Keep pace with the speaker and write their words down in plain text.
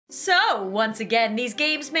So, once again, these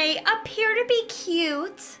games may appear to be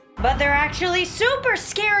cute, but they're actually super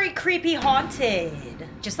scary, creepy, haunted.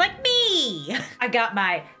 Just like me. I got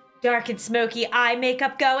my dark and smoky eye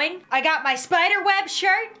makeup going. I got my spider web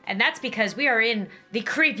shirt, and that's because we are in the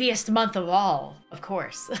creepiest month of all, of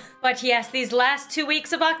course. But yes, these last 2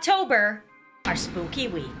 weeks of October are spooky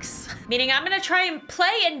weeks. Meaning I'm gonna try and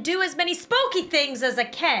play and do as many spooky things as I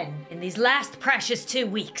can in these last precious 2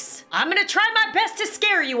 weeks. I'm gonna try my best to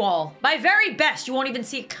scare you all. My very best, you won't even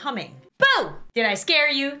see it coming. Boo! Did I scare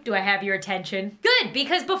you? Do I have your attention? Good,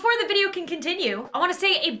 because before the video can continue, I want to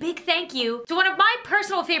say a big thank you to one of my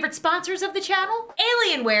personal favorite sponsors of the channel,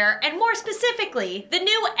 Alienware, and more specifically, the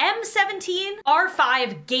new M17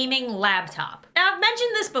 R5 gaming laptop. Now, I've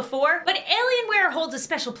mentioned this before, but Alienware holds a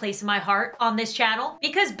special place in my heart on this channel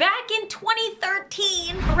because back in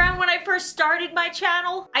 2013, around when I first started my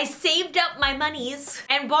channel, I saved up my monies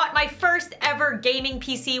and bought my first ever gaming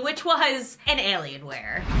PC, which was an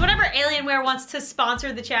Alienware. Whenever Alienware wants to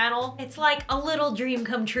sponsor the channel, it's like a little dream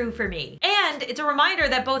come true for me. And it's a reminder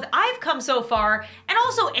that both I've come so far and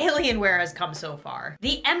also Alienware has come so far.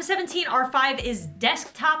 The M17 R5 is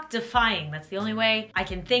desktop defying. That's the only way I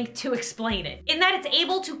can think to explain it. In that it's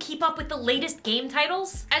able to keep up with the latest game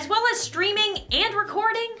titles, as well as streaming and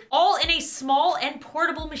recording, all in a small and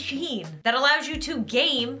portable machine that allows you to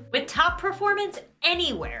game with top performance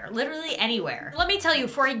anywhere, literally anywhere. Let me tell you,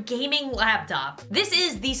 for a gaming laptop, this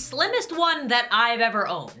is the slimmest one that I've ever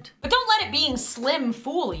owned. But don't let it being slim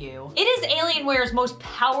fool you. It is Alienware's most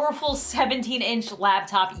powerful 17-inch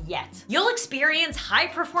laptop yet. You'll experience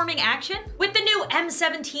high-performing action with the new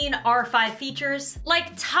M17 R5 features,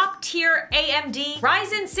 like top-tier AMD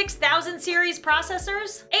Ryzen 6000 series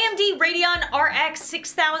processors, AMD Radeon RX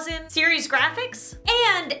 6000 series graphics,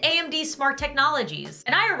 and AMD smart technologies.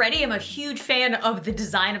 And I already am a huge fan of the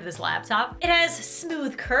design of this laptop. It has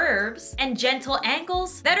smooth curves and gentle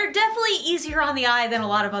angles that are definitely easier on the eye than a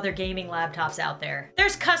lot of other gaming laptops out there.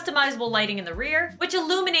 There's customizable lighting in the rear, which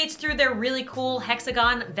illuminates through their really cool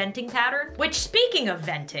hexagon venting pattern, which, speaking of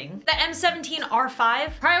venting, the M17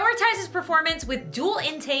 R5 prioritizes performance with dual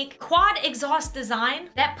intake quad exhaust design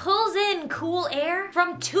that pulls in cool air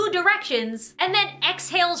from 2 directions and then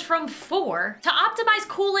exhales from 4 to optimize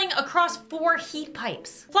cooling across 4 heat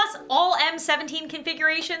pipes. Plus, all M17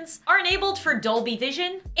 configurations are enabled for Dolby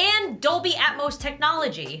Vision and Dolby Atmos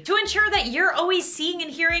technology to ensure that you're always seeing and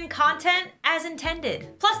hearing content as intended.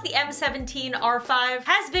 Plus, the M17 R5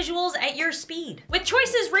 has visuals at your speed, with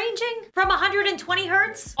choices ranging from 120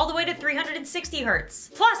 Hz all the way to 360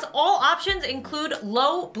 Hz. Plus, all options include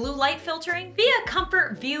low blue light filtering via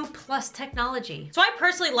Comfort View Plus technology. So I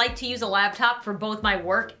personally like to use a laptop for both my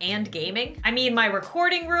work and gaming. I mean, my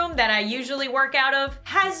recording room that I usually work out of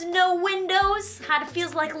has no windows. Kind of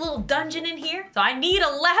feels like a little dungeon in here. So I need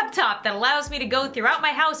a laptop that allows me to go throughout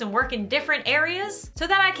my house and work in different areas so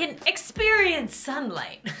that I can experience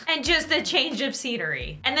sunlight and just a change of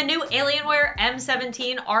scenery. And the new Alienware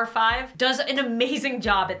M17 R5 does an amazing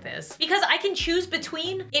job at this because I can choose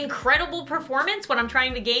between incredible performance when I'm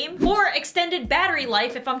trying to game or extended battery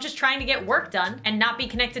life if I'm just trying to get work done and not be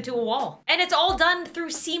connected to a wall. And it's all done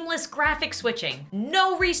through seamless graphic switching.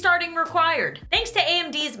 No restarting required. Thanks to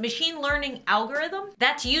AMD's machine learning algorithm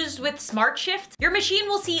that's used with Smart Shift, your machine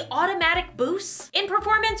will see automatic boosts in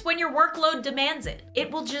performance when your workload demands it.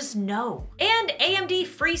 It will just know. And AMD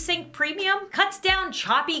FreeSync Premium cuts down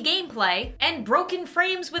choppy gameplay and broken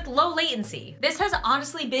frames with low latency. This has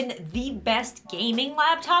honestly been the best gaming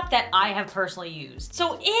laptop that I have personally used.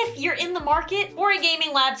 So if you're in the market for a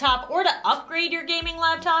gaming laptop or to upgrade your gaming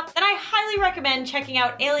laptop, then I highly recommend checking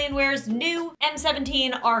out Alienware's new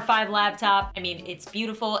M17 R5 laptop. I mean, it's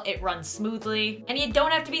beautiful, it runs smoothly, and you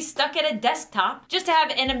don't have to be stuck at a desktop just to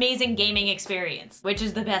have an amazing gaming experience, which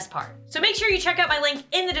is the best part. So make sure you check out my link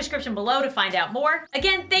in the description below to find out more.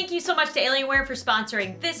 Again, thank you so much to Alienware for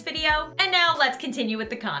sponsoring this video, and now let's continue with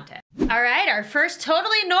the content. All right, our first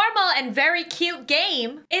totally normal and very cute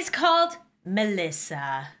game is called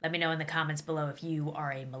Melissa. Let me know in the comments below if you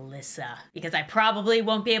are a Melissa, because I probably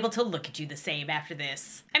won't be able to look at you the same after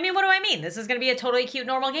this. I mean, what do I mean? This is gonna be a totally cute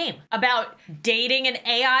normal game about dating an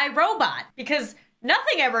AI robot, because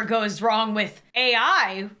nothing ever goes wrong with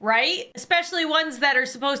AI, right? Especially ones that are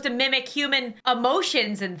supposed to mimic human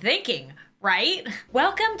emotions and thinking, right?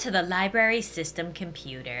 Welcome to the library system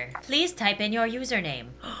computer. Please type in your username.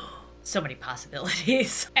 So many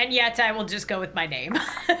possibilities. And yet I will just go with my name.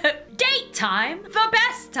 Date time, the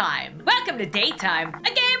best time. Welcome to Date Time,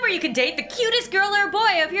 a game where you can date the cutest girl or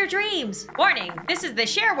boy of your dreams. Warning, this is the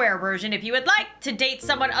shareware version. If you would like to date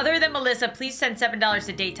someone other than Melissa, please send $7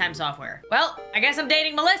 to Date Time Software. Well, I guess I'm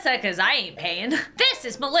dating Melissa because I ain't paying. This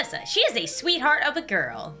is Melissa. She is a sweetheart of a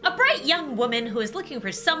girl. A bright young woman who is looking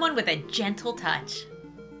for someone with a gentle touch.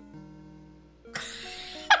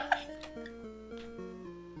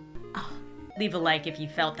 Oh, leave a like if you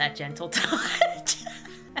felt that gentle touch.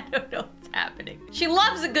 I don't know what's happening. She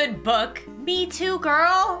loves a good book. Me too,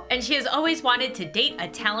 girl. And she has always wanted to date a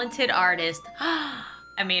talented artist.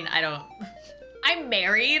 I mean, I'm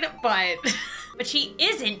married, but she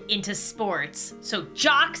isn't into sports. So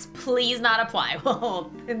jocks, please not apply.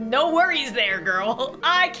 Well, no worries there, girl.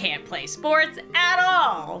 I can't play sports at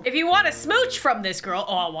all. If you want a smooch from this girl,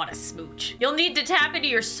 oh, I want a smooch. You'll need to tap into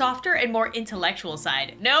your softer and more intellectual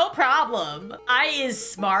side. No problem. I is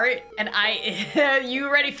smart, and you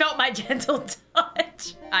already felt my gentle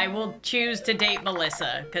touch. I will choose to date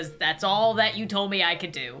Melissa, because that's all that you told me I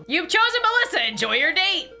could do. You've chosen Melissa. Enjoy your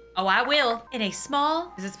date. Oh, I will. In a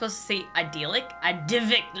small, is it supposed to say idyllic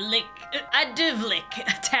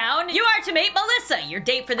town, you are to meet Melissa, your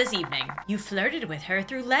date for this evening. You flirted with her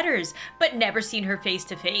through letters, but never seen her face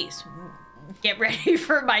to face. Get ready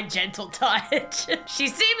for my gentle touch. She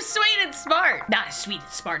seems sweet and smart. Not as sweet and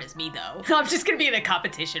smart as me, though. I'm just gonna be in a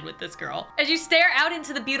competition with this girl. As you stare out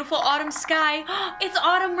into the beautiful autumn sky, it's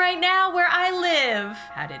autumn right now where I live.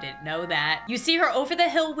 How did it know that? You see her over the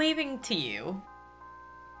hill waving to you.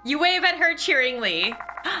 You wave at her cheeringly.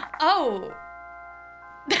 Oh.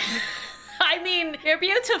 I mean, you're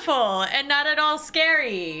beautiful and not at all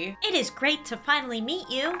scary. It is great to finally meet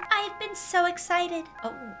you. I've been so excited.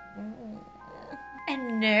 Oh.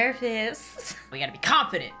 And nervous. We gotta be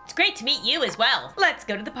confident. It's great to meet you as well. Let's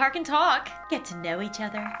go to the park and talk. Get to know each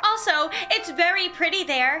other. Also, it's very pretty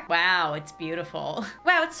there. Wow, it's beautiful.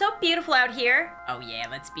 Wow, it's so beautiful out here. Oh yeah,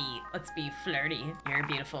 let's be flirty. You're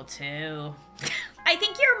beautiful too. I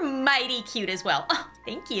think you're mighty cute as well. Oh,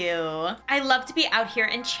 thank you. I love to be out here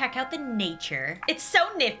and check out the nature. It's so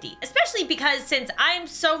nifty, especially because since I'm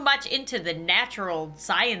so much into the natural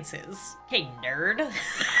sciences. Hey, nerd.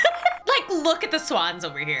 Like, look at the swans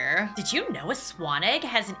over here. Did you know a swan egg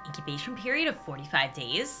has an incubation period of 45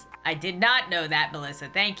 days? I did not know that, Melissa.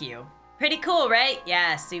 Thank you. Pretty cool, right?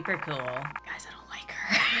 Yeah, super cool. Guys, I don't like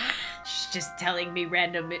her. She's just telling me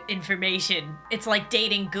random information. It's like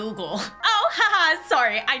dating Google. Oh, haha,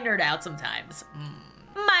 sorry. I nerd out sometimes.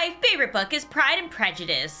 My favorite book is Pride and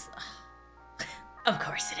Prejudice. Of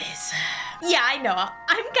course it is. Yeah, I know.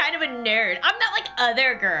 I'm kind of a nerd. I'm not like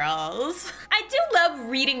other girls. I do love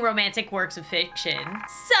reading romantic works of fiction.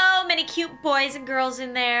 So many cute boys and girls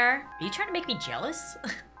in there. Are you trying to make me jealous?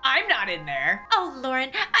 I'm not in there. Oh,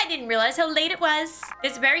 Lauren, I didn't realize how late it was.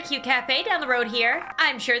 There's a very cute cafe down the road here.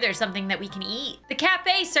 I'm sure there's something that we can eat. The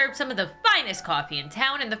cafe serves some of the finest coffee in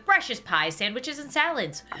town and the freshest pies, sandwiches, and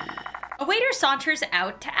salads. A waiter saunters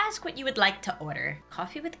out to ask what you would like to order.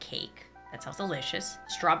 Coffee with cake. That sounds delicious.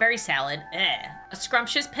 Strawberry salad. A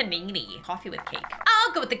scrumptious panini. Coffee with cake.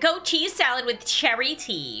 I'll go with the goat cheese salad with cherry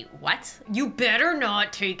tea. What? You better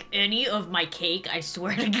not take any of my cake. I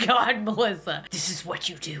swear to God, Melissa. This is what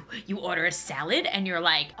you do. You order a salad and you're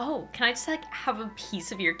like, oh, can I just like have a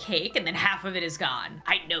piece of your cake? And then half of it is gone.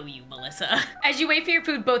 I know you, Melissa. As you wait for your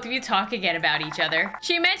food, both of you talk again about each other.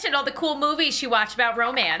 She mentioned all the cool movies she watched about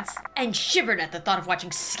romance and shivered at the thought of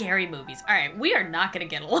watching scary movies. All right, we are not gonna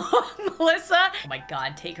get along, Melissa. Oh my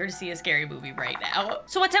God, take her to see a scary movie right now.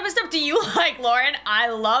 So what type of stuff do you like, Lauren? I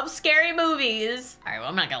love scary movies. All right, well,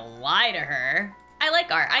 I'm not gonna lie to her. I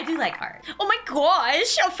like art. I do like art. Oh my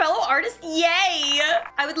gosh, a fellow artist, yay!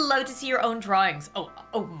 I would love to see your own drawings. Oh,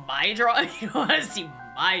 my drawing? You wanna see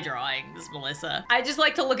my drawings, Melissa? I just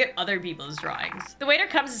like to look at other people's drawings. The waiter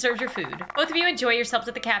comes and serves your food. Both of you enjoy yourselves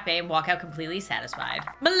at the cafe and walk out completely satisfied.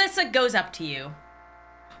 Melissa goes up to you.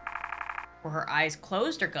 Were her eyes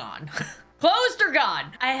closed or gone? Closed or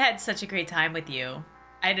gone? I had such a great time with you.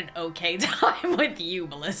 I had an okay time with you,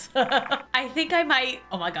 Melissa. I think I might,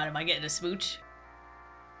 oh my God, am I getting a smooch?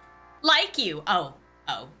 Like you. I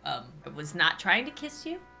was not trying to kiss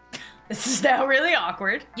you. This is now really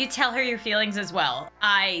awkward. You tell her your feelings as well.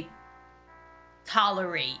 I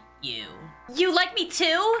tolerate you. You like me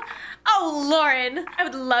too? Oh, Lauren, I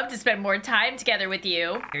would love to spend more time together with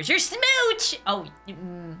you. Here's your smooch. Oh,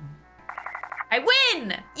 I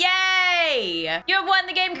win! Yay! You have won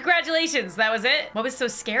the game, congratulations, that was it? What was so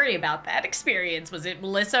scary about that experience? Was it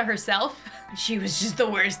Melissa herself? She was just the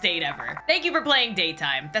worst date ever. Thank you for playing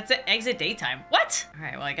Daytime. That's it, exit Daytime. What? All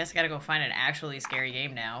right, well, I guess I gotta go find an actually scary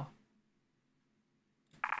game now.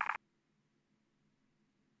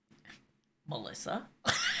 Melissa?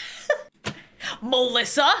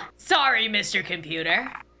 Melissa. Sorry, Mr.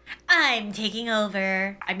 Computer. I'm taking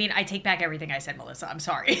over. I mean, I take back everything I said, Melissa. I'm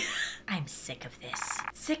sorry. I'm sick of this.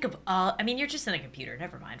 Sick of all... I mean, you're just in a computer.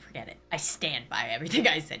 Never mind. Forget it. I stand by everything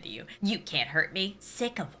I said to you. You can't hurt me.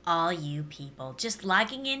 Sick of all you people just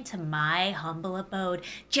logging into my humble abode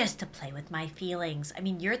just to play with my feelings. I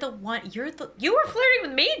mean, you were flirting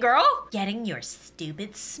with me, girl. Getting your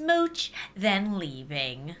stupid smooch, then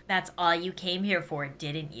leaving. That's all you came here for,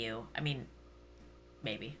 didn't you? I mean,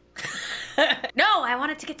 maybe. No, I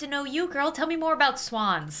wanted to get to know you, girl. Tell me more about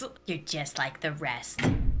swans. You're just like the rest.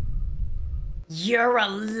 You're a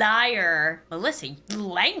liar. Melissa,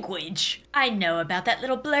 language. I know about that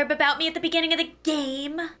little blurb about me at the beginning of the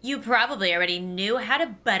game. You probably already knew how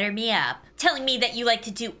to butter me up. Telling me that you like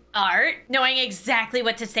to do art, knowing exactly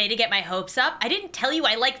what to say to get my hopes up. I didn't tell you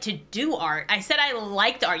I like to do art. I said I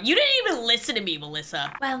liked art. You didn't even listen to me,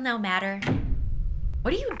 Melissa. Well, no matter.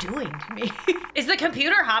 What are you doing to me? Is the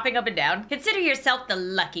computer hopping up and down? Consider yourself the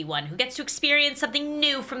lucky one who gets to experience something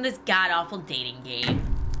new from this god-awful dating game.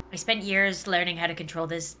 I spent years learning how to control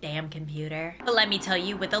this damn computer. But let me tell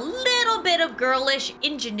you, with a little bit of girlish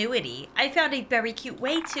ingenuity, I found a very cute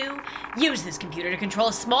way to use this computer to control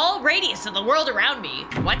a small radius of the world around me.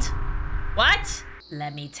 What? What?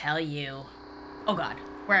 Let me tell you. Oh God,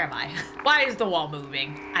 where am I? Why is the wall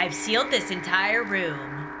moving? I've sealed this entire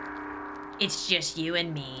room. It's just you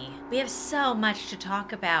and me. We have so much to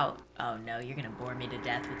talk about. Oh no, you're gonna bore me to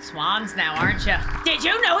death with swans now, aren't you? Did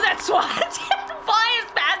you know that swans can fly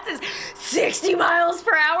as fast as 60 miles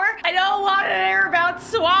per hour? I don't want to hear about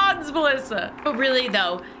swans, Melissa. But really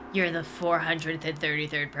though, you're the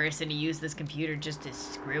 433rd person to use this computer just to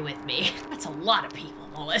screw with me. That's a lot of people,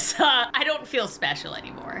 Melissa. I don't feel special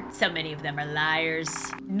anymore. So many of them are liars.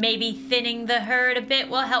 Maybe thinning the herd a bit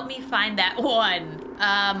will help me find that one.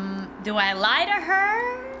 Do I lie to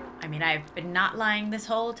her? I mean, I've been not lying this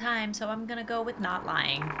whole time, so I'm gonna go with not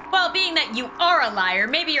lying. Well, being that you are a liar,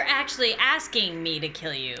 maybe you're actually asking me to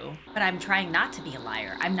kill you. But I'm trying not to be a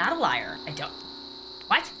liar. I'm not a liar. I don't...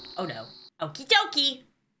 What? Oh no. Okie dokie.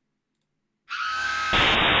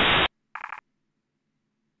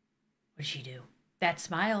 What did she do? That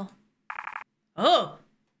smile. Oh,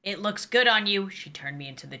 it looks good on you. She turned me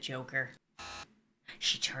into the Joker.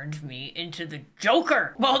 She turned me into the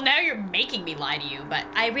Joker. Well, now you're making me lie to you, but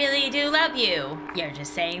I really do love you. You're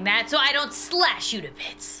just saying that so I don't slash you to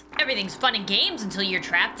bits. Everything's fun and games until you're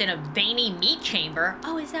trapped in a veiny meat chamber.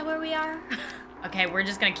 Oh, is that where we are? Okay, we're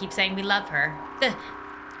just gonna keep saying we love her.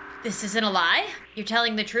 This isn't a lie? You're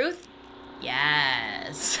telling the truth?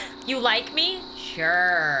 Yes. You like me?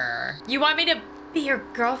 Sure. You want me to be your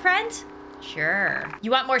girlfriend? Sure. You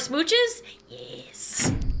want more smooches?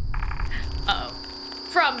 Yes. Uh-oh.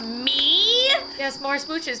 From me? Yes, more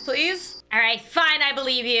smooches, please. All right, fine, I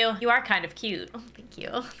believe you. You are kind of cute. Oh, thank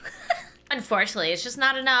you. Unfortunately, it's just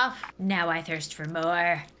not enough. Now I thirst for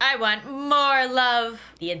more. I want more love.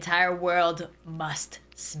 The entire world must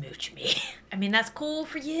smooch me. I mean, that's cool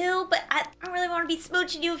for you, but I don't really want to be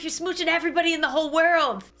smooching you if you're smooching everybody in the whole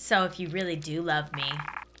world. So if you really do love me,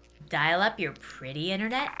 dial up your pretty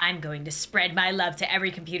internet. I'm going to spread my love to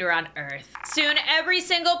every computer on Earth. Soon, every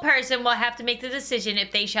single person will have to make the decision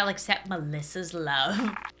if they shall accept Melissa's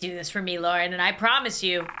love. Do this for me, Lauren, and I promise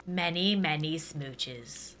you, many, many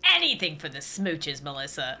smooches. Anything for the smooches,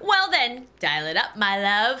 Melissa. Well then, dial it up, my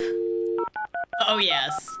love. Oh,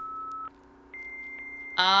 yes.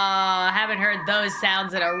 Oh, I haven't heard those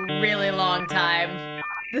sounds in a really long time.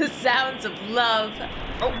 The sounds of love.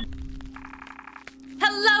 Oh.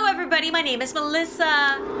 Hello, everybody. My name is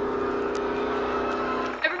Melissa.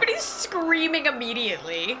 Everybody's screaming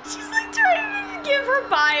immediately. She's like trying to give her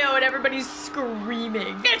bio and everybody's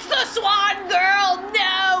screaming. It's the Swan Girl!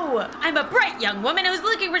 No! I'm a bright young woman who's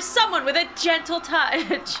looking for someone with a gentle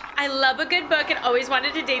touch. I love a good book and always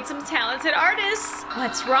wanted to date some talented artists.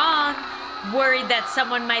 What's wrong? Worried that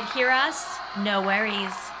someone might hear us? No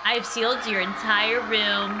worries. I've sealed your entire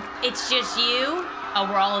room. It's just you. Oh,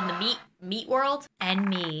 we're all in the meat world? And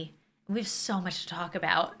me. We have so much to talk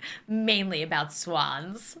about, mainly about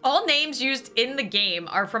swans. All names used in the game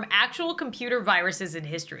are from actual computer viruses in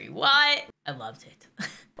history. What? I loved it.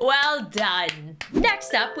 Well done.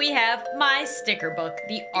 Next up, we have my sticker book.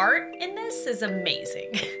 The art in this is amazing.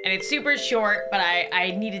 And it's super short, but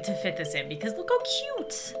I needed to fit this in because look how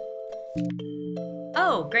cute.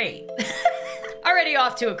 Oh, great. Already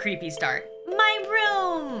off to a creepy start. My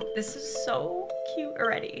room. This is so cute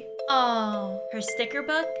already. Oh, her sticker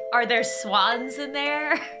book? Are there swans in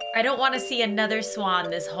there? I don't want to see another swan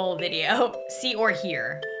this whole video. See or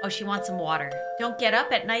hear. Oh, she wants some water. Don't get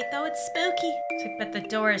up at night though, it's spooky. But the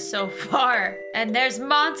door is so far. And there's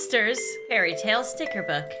monsters. Fairy tale sticker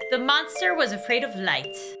book. The monster was afraid of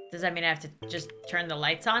light. Does that mean I have to just turn the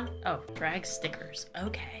lights on? Oh, drag stickers.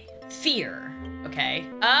 Okay. Fear. Okay.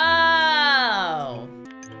 Oh.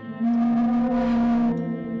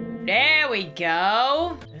 There we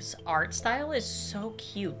go. This art style is so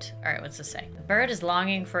cute. All right, what's this say? The bird is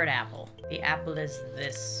longing for an apple. The apple is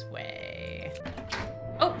this way.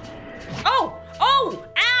 Oh, oh, oh,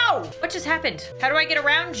 ow! What just happened? How do I get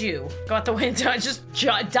around you? Go out the window, just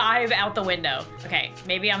dive out the window. Okay,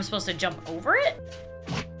 maybe I'm supposed to jump over it?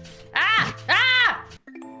 Ah, ah!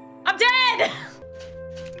 I'm dead!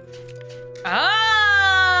 Oh!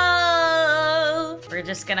 We're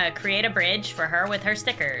just gonna create a bridge for her with her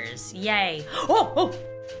stickers. Yay. Oh, oh,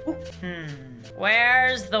 oh.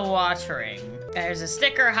 Where's the watering? There's a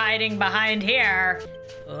sticker hiding behind here.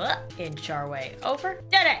 Inch our way over.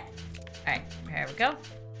 Did it! All right, here we go.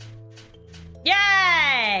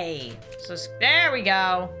 Yay! So there we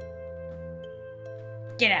go.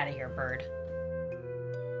 Get out of here, bird.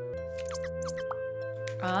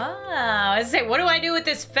 Oh, I say, what do I do with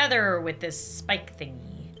this feather, with this spike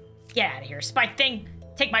thingy? Get out of here, spike thing.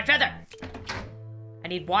 Take my feather. I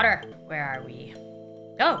need water. Where are we?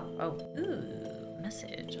 Oh, oh, ooh,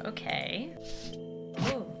 message, okay.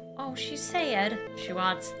 Oh, oh, she's sad. She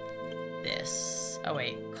wants this. Oh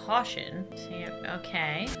wait, caution. See,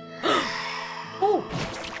 okay. Oh,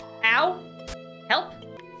 ow, help.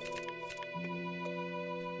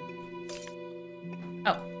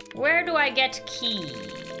 Oh, where do I get key?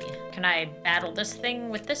 Can I battle this thing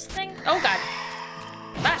with this thing? Oh god.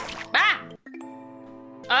 Ah, ah!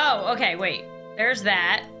 Oh, okay, wait. There's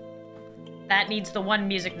that. That needs the one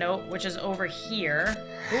music note, which is over here.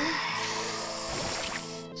 Ooh.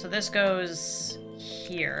 So this goes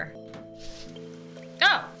here.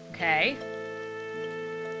 Oh, okay.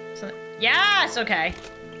 So, yes, okay.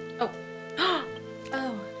 Oh.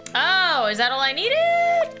 Oh. Oh, is that all I needed?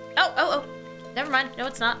 Oh, oh, oh. Never mind. No,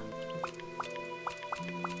 it's not.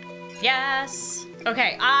 Yes.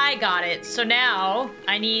 Okay, I got it. So now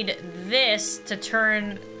I need this to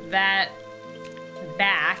turn that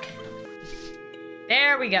back.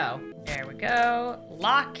 There we go. There we go.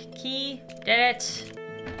 Lock, key, did it.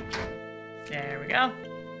 There we go.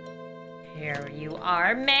 Here you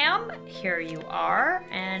are, ma'am. Here you are,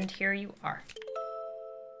 and here you are.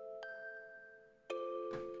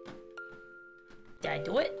 Did I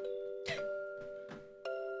do it?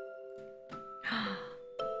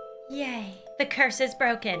 Yay. The curse is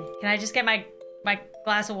broken. Can I just get my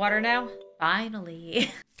glass of water now? Finally.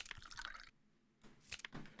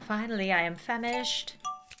 Finally, I am famished.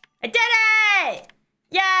 I did it!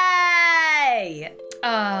 Yay!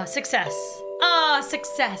 Oh, success. Oh,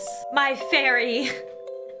 success. My fairy.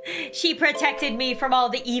 She protected me from all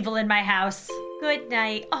the evil in my house. Good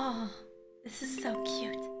night. Oh, this is so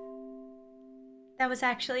cute. That was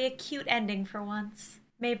actually a cute ending for once.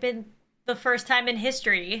 May have been the first time in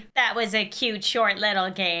history. That was a cute, short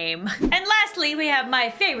little game. And lastly, we have my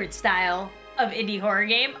favorite style of indie horror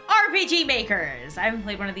game, RPG Makers. I haven't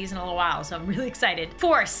played one of these in a little while, so I'm really excited.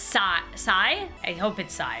 For Sai? I hope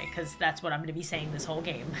it's Sai, because that's what I'm gonna be saying this whole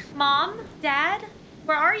game. Mom? Dad?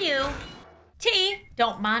 Where are you? Tea?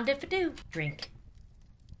 Don't mind if I do. Drink.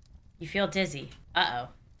 You feel dizzy. Uh-oh.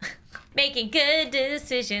 Making good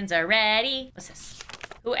decisions already. What's this?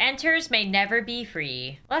 Who enters may never be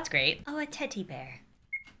free. Well, that's great. Oh, a teddy bear.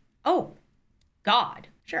 Oh, God.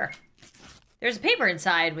 Sure. There's a paper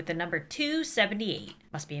inside with the number 278.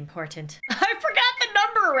 Must be important. I forgot the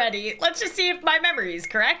number already. Let's just see if my memory is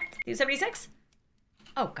correct. 276?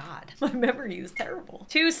 Oh, God. My memory is terrible.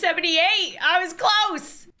 278. I was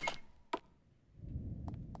close.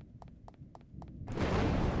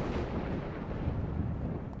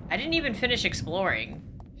 I didn't even finish exploring.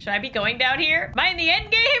 Should I be going down here? Am I in the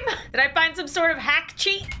end game? Did I find some sort of hack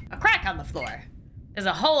cheat? A crack on the floor. There's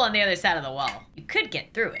a hole on the other side of the wall. You could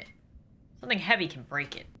get through it. Something heavy can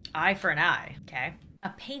break it. Eye for an eye, okay. A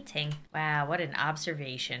painting. Wow, what an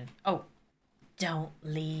observation. Oh, don't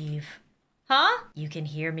leave. Huh? You can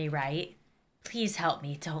hear me, right? Please help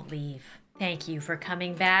me, don't leave. Thank you for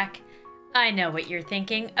coming back. I know what you're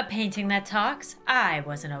thinking. A painting that talks? I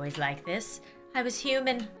wasn't always like this. I was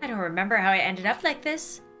human. I don't remember how I ended up like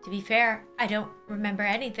this. To be fair, I don't remember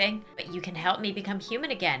anything, but you can help me become human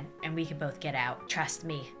again, and we can both get out. Trust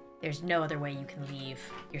me, there's no other way you can leave.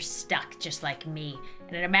 You're stuck just like me,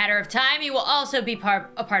 and in a matter of time, you will also be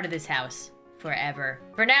a part of this house. forever.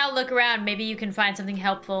 For now, look around. Maybe you can find something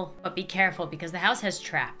helpful, but be careful because the house has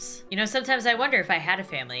traps. You know, sometimes I wonder if I had a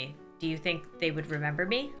family. Do you think they would remember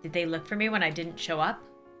me? Did they look for me when I didn't show up?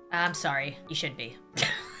 I'm sorry. You should be.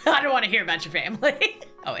 I don't want to hear about your family.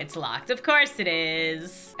 Oh, it's locked. Of course it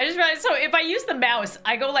is. I just realized, so if I use the mouse,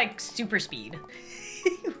 I go like super speed.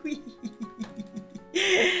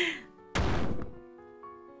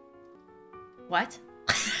 What?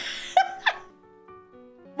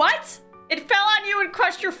 What? It fell on you and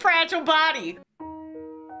crushed your fragile body.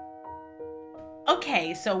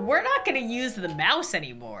 Okay, so we're not gonna use the mouse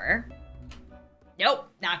anymore. Nope,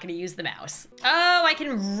 not gonna use the mouse. Oh, I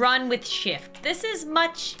can run with shift. This is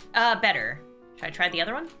much better. Should I try the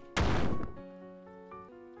other one?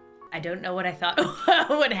 I don't know what I thought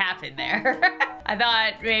would happen there. I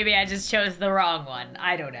thought maybe I just chose the wrong one.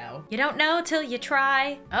 I don't know. You don't know till you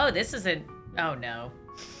try. Oh, this isn't, oh no.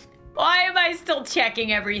 Why am I still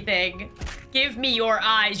checking everything? Give me your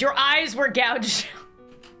eyes. Your eyes were gouged.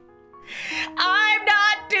 I'm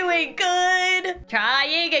not doing good.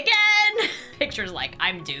 Trying again. Picture's like,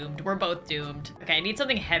 I'm doomed. We're both doomed. Okay, I need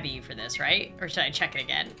something heavy for this, right? Or should I check it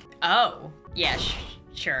again? Oh, yeah,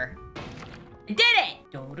 sure. I did it!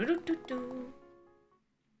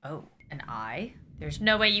 Oh, an eye? There's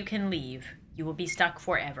no way you can leave. You will be stuck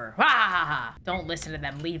forever. Don't listen to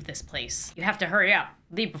them. Leave this place. You have to hurry up.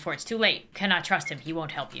 Leave before it's too late. You cannot trust him. He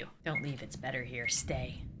won't help you. Don't leave. It's better here.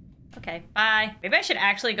 Stay. Okay, bye. Maybe I should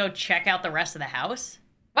actually go check out the rest of the house.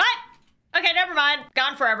 What? Okay, never mind.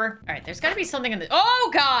 Gone forever. All right, there's gotta be something in the—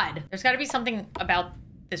 oh God! There's gotta be something about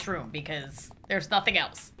this room because there's nothing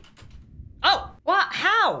else. Oh, what?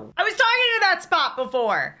 How? I was talking to that spot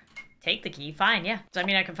before. Take the key, fine, yeah. Does that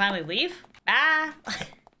mean I can finally leave? Ah.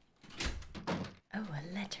 Oh,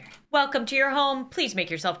 a letter. Welcome to your home. Please make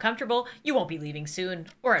yourself comfortable. You won't be leaving soon,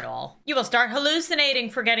 or at all. You will start hallucinating,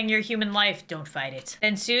 forgetting your human life. Don't fight it.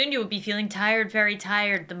 Then soon you will be feeling tired, very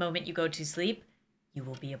tired. The moment you go to sleep, you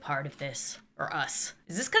will be a part of this, or us.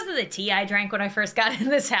 Is this because of the tea I drank when I first got in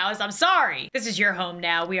this house? I'm sorry. This is your home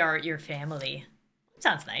now. We are your family.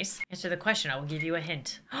 Sounds nice. Answer the question. I will give you a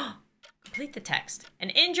hint. Complete the text. An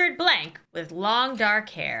injured blank with long dark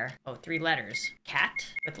hair. Oh, 3 letters. Cat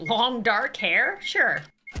with long dark hair? Sure.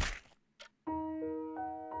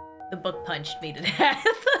 The book punched me to death.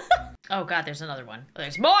 Oh God, there's another one. Oh,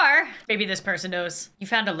 there's more. Maybe this person knows. You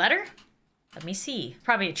found a letter? Let me see.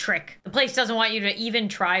 Probably a trick. The place doesn't want you to even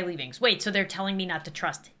try leaving. Wait, so they're telling me not to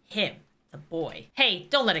trust him, the boy. Hey,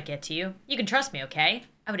 don't let it get to you. You can trust me, okay?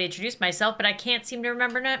 I would introduce myself, but I can't seem to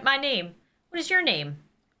remember my name. What is your name?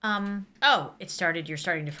 Oh, you're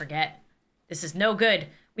starting to forget. This is no good.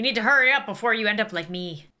 We need to hurry up before you end up like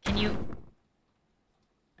me. Can you—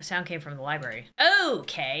 a sound came from the library.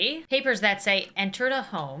 Okay. Papers that say entered a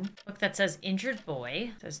home. Book that says injured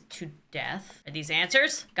boy. Says to death. Are these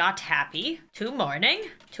answers? Got happy. To mourning.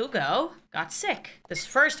 To go. Got sick. This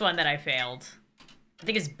first one that I failed, I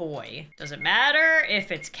think is boy. Doesn't matter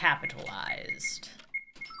if it's capitalized.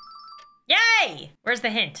 Yay! Where's the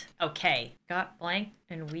hint? Okay. Got blank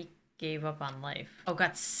and we gave up on life. Oh,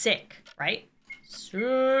 got sick, right? Sick.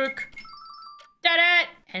 Did it!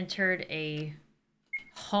 Entered a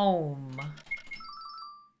home.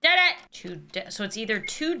 Did it! So it's either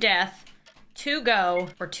to death, to go,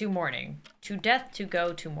 or to mourning. To death, to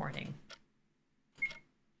go, to mourning.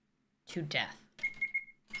 To death.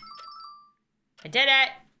 I did it!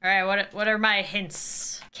 Alright, what are my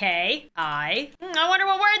hints? K, I. I wonder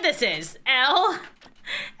what word this is. L.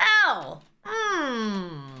 L.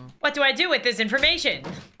 What do I do with this information?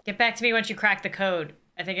 Get back to me once you crack the code.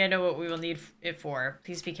 I think I know what we will need it for.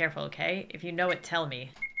 Please be careful, okay? If you know it, tell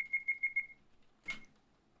me.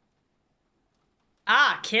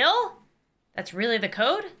 Ah, kill? That's really the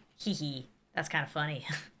code? Hee hee. That's kind of funny.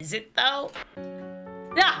 Is it though?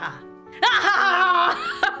 Ah!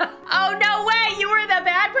 Ah! Oh, no way! You were the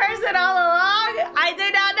bad person all along? I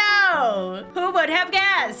did not know! Who would have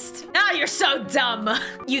guessed? Oh, you're so dumb!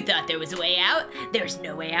 You thought there was a way out? There's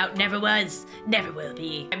no way out. Never was. Never will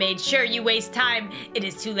be. I made sure you waste time. It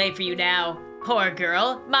is too late for you now. Poor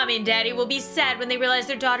girl. Mommy and Daddy will be sad when they realize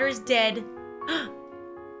their daughter is dead.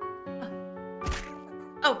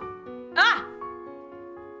 Oh. Ah!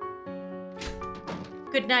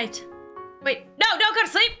 Good night. Wait. No, don't go to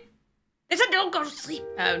sleep! They said don't go to sleep.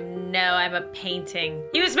 Oh no, I'm a painting.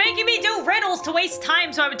 He was making me do riddles to waste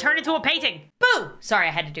time so I would turn into a painting. Boo! Woo! Sorry,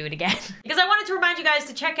 I had to do it again. Because I wanted to remind you guys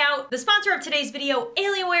to check out the sponsor of today's video,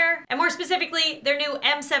 Alienware, and more specifically, their new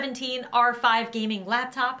M17 R5 gaming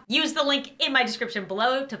laptop. Use the link in my description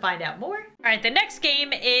below to find out more. All right, the next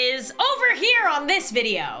game is over here on this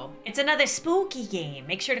video. It's another spooky game.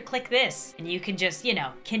 Make sure to click this, and you can just, you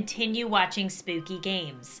know, continue watching spooky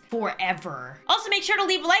games forever. Also, make sure to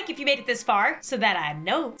leave a like if you made it this far so that I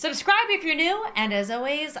know. Subscribe if you're new, and as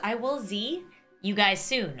always, I will see you guys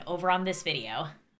soon over on this video.